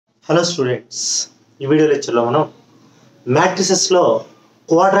Hello students, ఈ video లెక్చర్లో మనం మ్యాట్రిసెస్లో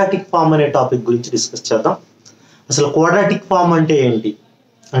క్వాడ్రాటిక్ ఫామ్ అనే టాపిక్ గురించి డిస్కస్ చేద్దాం. అసలు క్వాడ్రాటిక్ ఫామ్ అంటే ఏంటి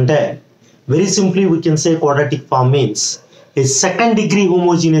అంటే, very simply we can say quadratic form means A second degree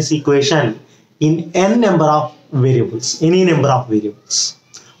homogeneous equation in N number of variables, any number of variables.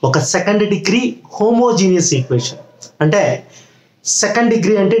 ఒక సెకండ్ డిగ్రీ హోమోజీనియస్ ఈక్వేషన్ అంటే second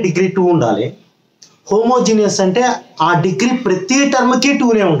degree అంటే degree 2 ఉండాలి. Homogeneous అంటే ఆ degree ప్రతి టర్మ్కి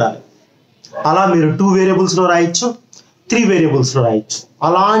 2నే ఉండాలి. అలా మీరు 2 వేరియబుల్స్లో రాయొచ్చు, 3 వేరియబుల్స్లో రాయొచ్చు.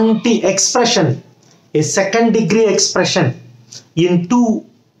 అలాంటి expression, A second degree expression in 2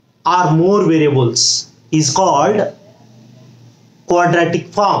 or more variables is called quadratic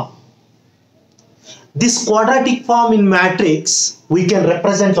form. This quadratic form in matrix we can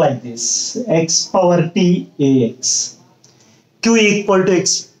represent like this: x power t ax. Q equal to x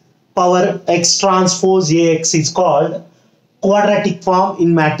power x transpose ax is called quadratic form in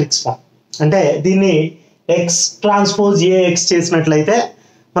matrix form. అంటే దీన్ని x transpose ax చేసినట్లయితే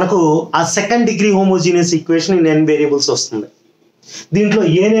మనకు ఆ second degree homogeneous equation in n variables వస్తుంది. దీంట్లో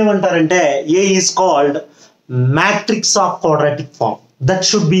ఏమంటారంటే a is called matrix of quadratic form. That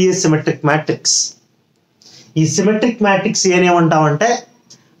should be a symmetric matrix. ఈ symmetric matrix ఏమంటామంటే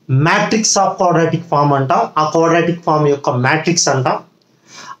మ్యాట్రిక్స్ ఆఫ్ క్వాడ్రాటిక్ ఫామ్ అంటాం. ఆ క్వాడ్రాటిక్ ఫామ్ యొక్క మ్యాట్రిక్స్ అంటాం.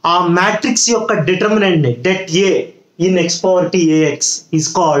 ఆ మ్యాట్రిక్స్ యొక్క డిటర్మినెంట్ ని det a in x power t ax is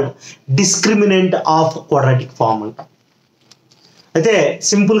called discriminant of quadratic form అంటాం. అయితే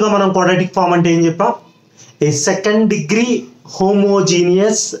సింపుల్ గా మనం క్వాడ్రాటిక్ ఫామ్ అంటే ఏం చెప్పాం? ఏ second degree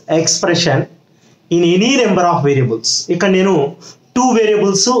homogeneous expression in any number of variables. ఇక్కడ నేను 2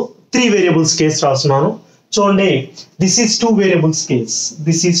 వేరియబుల్స్ 3 వేరియబుల్స్ కేసు రాస్తున్నాను. చూడండి, this is 2 variables case,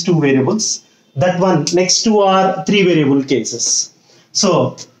 this is 2 variables, that one next 2 are 3 variable cases. So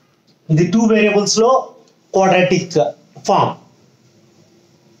ఇది 2 వేరియబుల్స్ లో క్వాడ్రాటిక్ ఫామ్.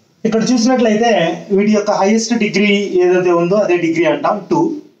 ఇక్కడ చూసినట్లయితే వీటి యొక్క హైయెస్ట్ డిగ్రీ ఏదైతే ఉందో అదే డిగ్రీ అంటాం 2.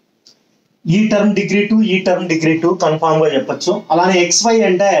 ఈ టర్మ్ డిగ్రీ 2, ఈ టర్మ్ డిగ్రీ 2 కన్ఫామ్ గా చెప్పొచ్చు. అలానే xy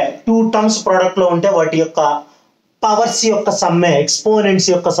అంటే 2 టర్మ్స్ ప్రోడక్ట్ లో ఉంటే వాటి యొక్క పవర్స్ యొక్క సమ్మె, ఎక్స్పోనెంట్స్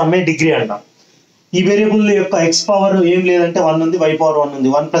యొక్క సమ్మె డిగ్రీ అంటాం. ఈ వేరియబుల్ యొక్క ఎక్స్ పవర్ ఏం లేదంటే 1 ఉంది, y పవర్ 1 ఉంది,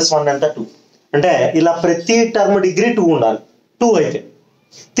 1 + 1 ఎంత 2. అంటే ఇలా ప్రతి టర్మ్ డిగ్రీ 2 ఉండాలి. 2 అయితే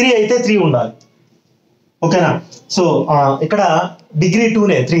 3 అయితే 3 ఉండాలి. ఓకేనా? సో ఇక్కడ డిగ్రీ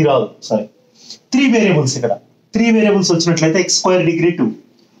 2నే, 3 రాదు, సారీ. 3 వేరియబుల్స్, ఇక్కడ 3 వేరియబుల్స్ వచ్చినట్లయితే x² degree 2,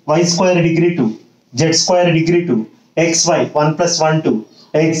 y² degree 2, z² degree 2, xy 1 + 1 2,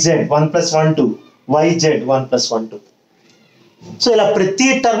 xz 1 + 1 2, yz 1 + 1 2. So ఇలా ప్రతి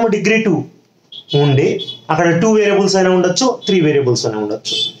టర్మ్ డిగ్రీ 2 ఉండి అక్కడ 2 వేరియబుల్స్ అయినా ఉండొచ్చు, 3 వేరియబుల్స్ అయినా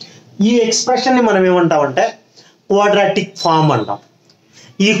ఉండొచ్చు. ఈ ఎక్స్ప్రెషన్ ని మనం ఏమంటామంటే క్వాడ్రాటిక్ ఫామ్ అంటాం.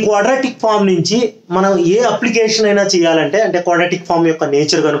 ఈ క్వాడ్రాటిక్ ఫామ్ నుంచి మనం ఏ అప్లికేషన్ అయినా చేయాలంటే, అంటే క్వాడ్రాటిక్ ఫామ్ యొక్క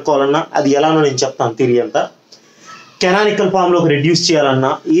నేచర్ కనుక్కోవాలన్నా అది ఎలానో నేను చెప్తాను, థియరీ అంతా. కెనానికల్ ఫామ్లోకి రెడ్యూస్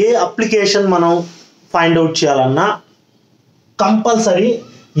చేయాలన్నా, ఏ అప్లికేషన్ మనం ఫైండ్ అవుట్ చేయాలన్నా compulsory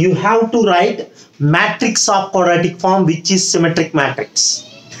you have to right matrix of quadratic form which is symmetric matrix.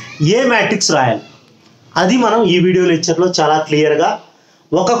 A matrix రాయాలి అది మనం ఈ వీడియో లెక్చర్లో చాలా క్లియర్గా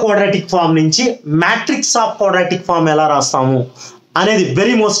ఒక క్వాడ్రాటిక్ ఫామ్ నుంచి మ్యాట్రిక్స్ ఆఫ్ క్వాడ్రాటిక్ ఫామ్ ఎలా రాస్తాము అనేది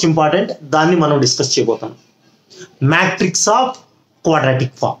వెరీ మోస్ట్ ఇంపార్టెంట్. దాన్ని మనం discuss చేయబోతాం, matrix of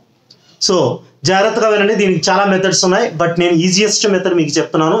quadratic form. So జాగ్రత్తగా వినండి, దీనికి చాలా మెథడ్స్ ఉన్నాయి, బట్ నేను ఈజియెస్ట్ మెథడ్ మీకు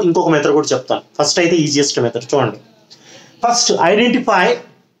చెప్తున్నాను. ఇంకొక మెథడ్ కూడా చెప్తాను. ఫస్ట్ అయితే ఈజియెస్ట్ మెథడ్ చూడండి. First identify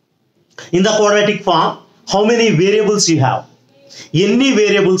in the quadratic form how many variables you have. ఎన్ని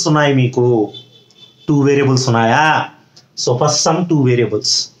వేరియబుల్స్ ఉన్నాయి మీకు? 2 వేరియబుల్స్ ఉన్నాయా? So first some 2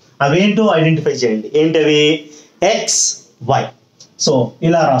 variables. అవేంటో ఐడెంటిఫై చేయండి. ఏంటవి? X, why. సో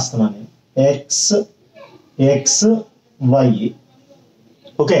ఇలా రాస్తున్నాను నేను, ఎక్స్, ఎక్స్, వై.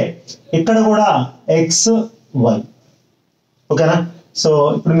 ఓకే, ఇక్కడ కూడా ఎక్స్, వై. ఓకేనా? సో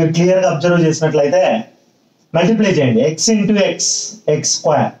ఇప్పుడు మీరు క్లియర్గా అబ్జర్వ్ చేసినట్లయితే మల్టిప్లై చేయండి. X into X,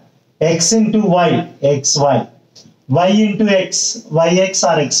 x², X into why, xy, y into x, yx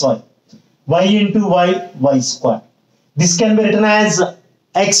or xy, y into y, y². This can be written as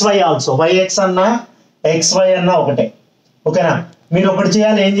xy also. yx అన్నా xy అన్నా ఒకటే. ఓకేనా? మీరు ఒకటి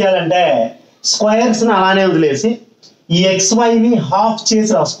చేయాలి, ఏం చేయాలంటే స్క్వేర్స్ ని అలానే వదిలేసి ఈ xy ని హాఫ్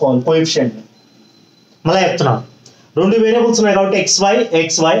చేసి రాసుకోవాలి కోఎఫిషియంట్. మళ్ళీ చెప్తున్నాను, 2 వేరియబుల్స్ ఉన్నాయి కాబట్టి xy,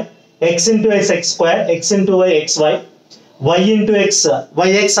 xy, x into x, x², x into y, xy, y into x,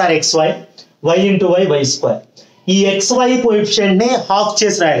 yx or xy, y into y, y². ఈ xy కోఎఫిషియంట్ ని హాఫ్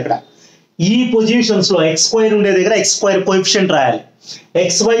చేసి రాయాలి. ఇక్కడ ఈ పొజిషన్స్ లో x² ఉండే దగ్గర x² కోఎఫిషియంట్ రాయాలి,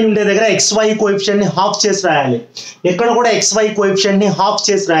 xy ఉండే దగ్గర xy కోఎఫిషియంట్ ని హాఫ్ చేసి రాయాలి. ఇక్కడ కూడా xy కోఎఫిషియంట్ ని హాఫ్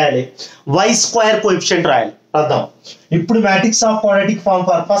చేసి రాయాలి, y² కోఎఫిషియంట్ రాయాలి. అర్థం. ఇప్పుడు matrix of quadratic form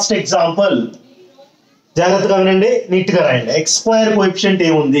for first example జాగ్రత్తగా వినండి, నీట్ గా రాయండి. ఎక్స్ స్క్వేర్ కోఎఫిషియంట్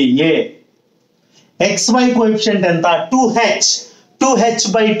ఏముంది ఏ, ఎక్స్ వై కోఎఫిషియంట్ ఎంత 2h, 2h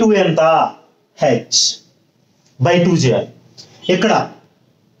by 2 ఎంత h by 2 చేయాలి.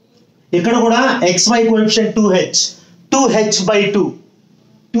 ఇక్కడ కూడా X why coefficient 2h, 2h by 2,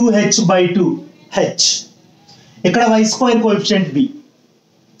 2h by 2 h. ఇక్కడ y square coefficient b.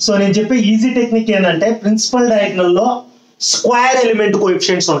 So నేను చెప్పే ఈజీ టెక్నిక్ ఏంటంటే ప్రిన్సిపల్ డయాగ్నల్ లో స్క్వేర్ ఎలిమెంట్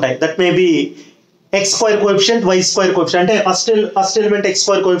కోఎఫిషియంట్స్ ఉంటాయి. That may be X square coefficient, y square coefficient. అంటే first element X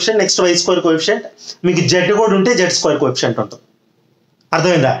square coefficient, next y square coefficient, మీకు Z కూడా ఉంటే Z square coefficient ఉంటుంది.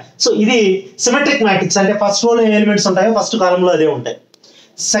 అర్థమైందా? సో ఇది సిమెట్రిక్ మ్యాట్రిక్స్. అంటే ఫస్ట్ రోలో ఏ ఎలిమెంట్స్ ఉంటాయో ఫస్ట్ కాలంలో అదే ఉంటాయి,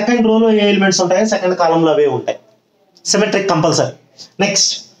 సెకండ్ రోలో ఏ ఎలిమెంట్స్ ఉంటాయో సెకండ్ కాలంలో అవే ఉంటాయి. Symmetric compulsory.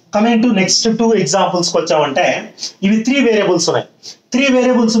 Next coming to next 2 ఎగ్జాంపుల్స్కి వచ్చామంటే ఇవి 3 వేరియబుల్స్ ఉన్నాయి. 3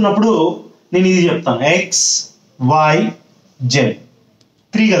 వేరియబుల్స్ ఉన్నప్పుడు నేను ఇది చెప్తాను, ఎక్స్ వై జెడ్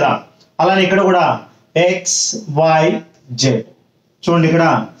 3 కదా. అలానే ఇక్కడ కూడా ఎక్స్ వై జెడ్. చూడండి ఇక్కడ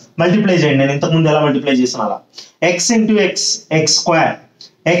మల్టిప్లై చేయండి, నేను ఇంతకుముందు ఎలా మల్టిప్లై చేసాను అలా. X into X X square,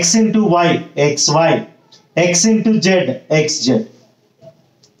 X into why X why, X into Z X Z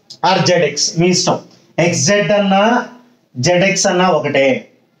are Z X, మీ ఇష్టం. ఎక్స్ జెడ్ అన్నా జెడ్ ఎక్స్ అన్నా ఒకటే.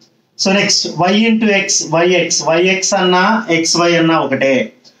 So next why into X why X, why X అన్నా X why అన్నా ఒకటే.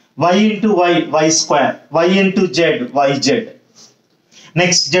 Why into why y square, why into Z Y Z.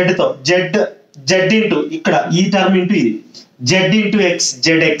 Next Z తో Z, Z into ఇక్కడ ఈ టర్మ్ ఇంటూ ఇది, Z into X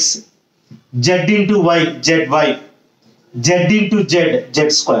Z X, Z into why Z Y, Z into Z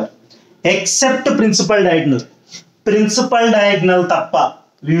Z square. Except principal diagonal, principal diagonal తప్ప,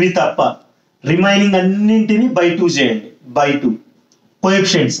 వివి తప్ప remaining అన్నింటిని by 2 చేయండి. By 2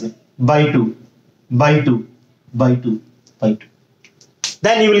 coefficients ని by 2 by 2 by 2 by 2.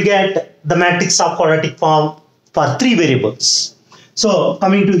 Then you will get the matrix of quadratic form for 3 variables. So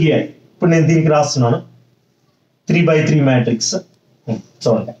coming to here, ఇప్పుడు నేను దీనికి రాస్తున్నాను 3 by 3 matrix.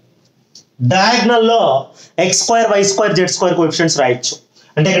 చూడండి, డయాగ్నల్ లో X square y square Z square coefficients రాయొచ్చు.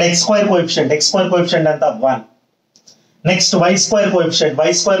 అంటే ఇక్కడ ఎక్స్ స్క్వేర్ కోఎఫిషియంట్ ఎంత 1. నెక్స్ట్ వై స్క్వేర్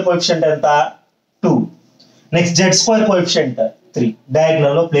కోఎఫిషియంట్ ఎంత 2. Next Z square coefficient 3.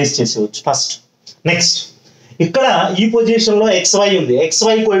 Diagonal లో ప్లేస్ చేసేవచ్చు ఫస్ట్. నెక్స్ట్ ఇక్కడ ఈ పొజిషన్ లో ఎక్స్ వై ఉంది, ఎక్స్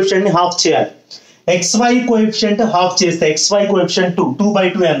వై కోఎఫిషియంట్ ని హాఫ్ చేయాలి. ఎక్స్ వై కోఎఫిషియంట్ హాఫ్ చేస్తే ఎక్స్ వై కోఎఫిషియంట్ 2, 2 by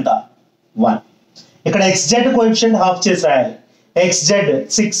 2 ఎంత 1. ఇక్కడ ఎక్స్ జెడ్ కోఎఫిషియంట్ హాఫ్ చేసి రాయాలి. X Z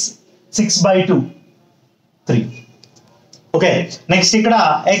 6, 6 by 2 3. Okay, next ఇక్కడ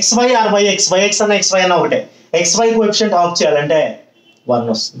X why are why X, why X అన్న ఎక్స్ వై అన్న ఒకటే. ఎక్స్ వై కోఎఫిషియంట్ హాఫ్ చేయాలంటే 1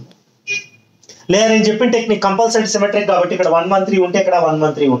 వస్తుంది. లేదా నేను చెప్పిన టెక్నిక్ కంపల్సరీ సిమెట్రిక్ కాబట్టి ఇక్కడ 1 1 3 ఉంటే ఇక్కడ 1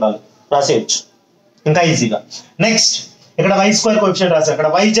 1 3 ఉండాలి, రాసేయచ్చు ఇంకా ఈజీగా. నెక్స్ట్ ఇక్కడ వై స్క్వేర్ కోఎఫిషియంట్ రాసాం, ఇక్కడ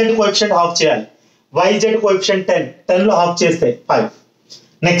వై జెడ్ కోఎఫిషియంట్ హాఫ్ చేయాలి. వై జెడ్ కోఎఫిషియంట్ 10, 10 లో హాఫ్ చేస్తే 5.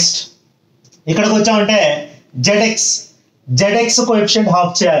 నెక్స్ట్ ఇక్కడికి వచ్చామంటే జెడ్ ఎక్స్ కోఎఫిషియంట్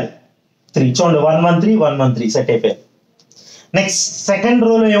హాఫ్ చేయాలి 3. చూడండి 1 1 3 1 1 3 సెట్ అయిపోయింది. నెక్స్ట్ సెకండ్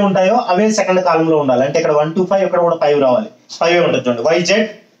రోలో ఏముంటాయో అవే సెకండ్ కాలంలో ఉండాలి. అంటే ఇక్కడ 1 2 5, ఇక్కడ కూడా 5 రావాలి. 5 ఉంటుంది చూడండి, why Z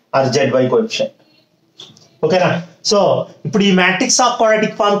are Z Y coefficient. ఓకేనా? సో ఇప్పుడు ఈ మ్యాట్రిక్స్ ఆఫ్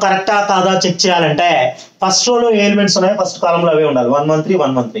క్వాడ్రాటిక్ ఫామ్ కరెక్టా కాదా చెక్ చేయాలంటే ఫస్ట్ రోలో ఏ ఎలిమెంట్స్ ఉన్నాయో ఫస్ట్ కాలంలో అవే ఉండాలి, 1 1 3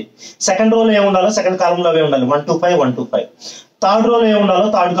 1 1 3. సెకండ్ రోలో ఏమి ఉండాలో సెకండ్ కాలంలో అవే ఉండాలి, 1 2 5 1 2 5. థర్డ్ రోలో ఏమి ఉండాలో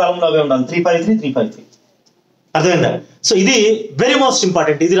థర్డ్ కాలంలో అవే ఉండాలి, 3 5 3 3 5 3. అర్థమైందా? సో ఇది వెరీ మోస్ట్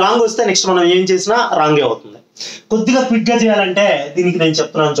ఇంపార్టెంట్. ఇది రాంగ్ వస్తే నెక్స్ట్ మనం ఏం చేసినా రాంగే అవుతుంది. కొద్దిగా క్విక్ గా చేయాలంటే దీనికి నేను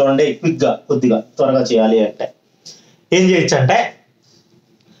చెప్తున్నాను చూడండి, క్విక్ గా కొద్దిగా త్వరగా చేయాలి అంటే ఏం చేయొచ్చు అంటే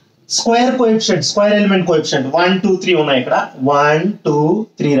square coefficient, square element coefficient 1 2 3 ఉన్నాయి. ఇక్కడ 1 2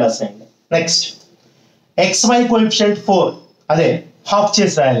 3 రాసేయండి. నెక్స్ట్ ఎక్స్ వై కోఎఫిషియంట్ 4, అదే హాఫ్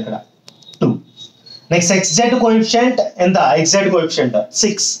చేసి రాయాలి ఇక్కడ 2. నెక్స్ట్ ఎక్స్ జెడ్ కోఎఫిషియంట్ ఎంత, ఎక్స్ జెడ్ కోఎఫిషియంట్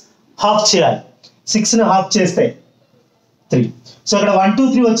 6, హాఫ్ చేయాలి. 6 ని హాఫ్ చేస్తే 3. సో ఇక్కడ 1 2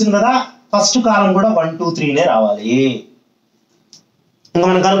 3 వచ్చింది కదా, ఫస్ట్ కాలం కూడా 1 2 3 నే రావాలి. ఇంకా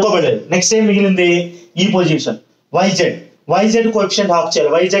మనం కనుక్కోబడలేదు. నెక్స్ట్ ఏం మిగిలింది, ఈ position why Z coefficient half చేయాలి.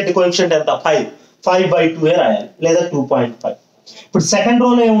 వై జెడ్ కోఎఫిషియంట్ ఎంత 5, 5 by 2 రాయాలి లేదా 2.5. ఇప్పుడు సెకండ్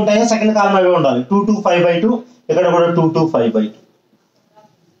రోలో ఏముంటాయో సెకండ్ కాలం అవే ఉండాలి, 2 2 5 by 2, ఇక్కడ కూడా 2 2 5 by 2.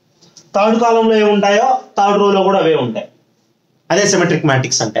 థర్డ్ కాలంలో ఏముంటాయో థర్డ్ రోలో కూడా అవే ఉంటాయి. అదే సిమెట్రిక్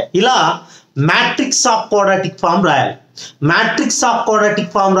మ్యాట్రిక్స్ అంటే. ఇలా మ్యాట్రిక్స్ ఆఫ్ క్వాడ్రాటిక్ ఫామ్ రాయాలి. మ్యాట్రిక్స్ ఆఫ్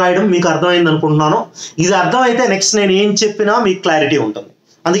క్వాడ్రాటిక్ ఫామ్ రాయడం మీకు అర్థమైంది అనుకుంటున్నాను. ఇది అర్థమైతే నెక్స్ట్ నేను ఏం చెప్పినా మీకు క్లారిటీ ఉంటుంది.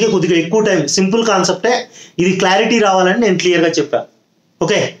 అందుకే కొద్దిగా ఎక్కువ టైం, సింపుల్ కాన్సెప్టే, ఇది క్లారిటీ రావాలని నేను క్లియర్గా చెప్పాను.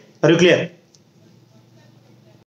 Okay, are you clear?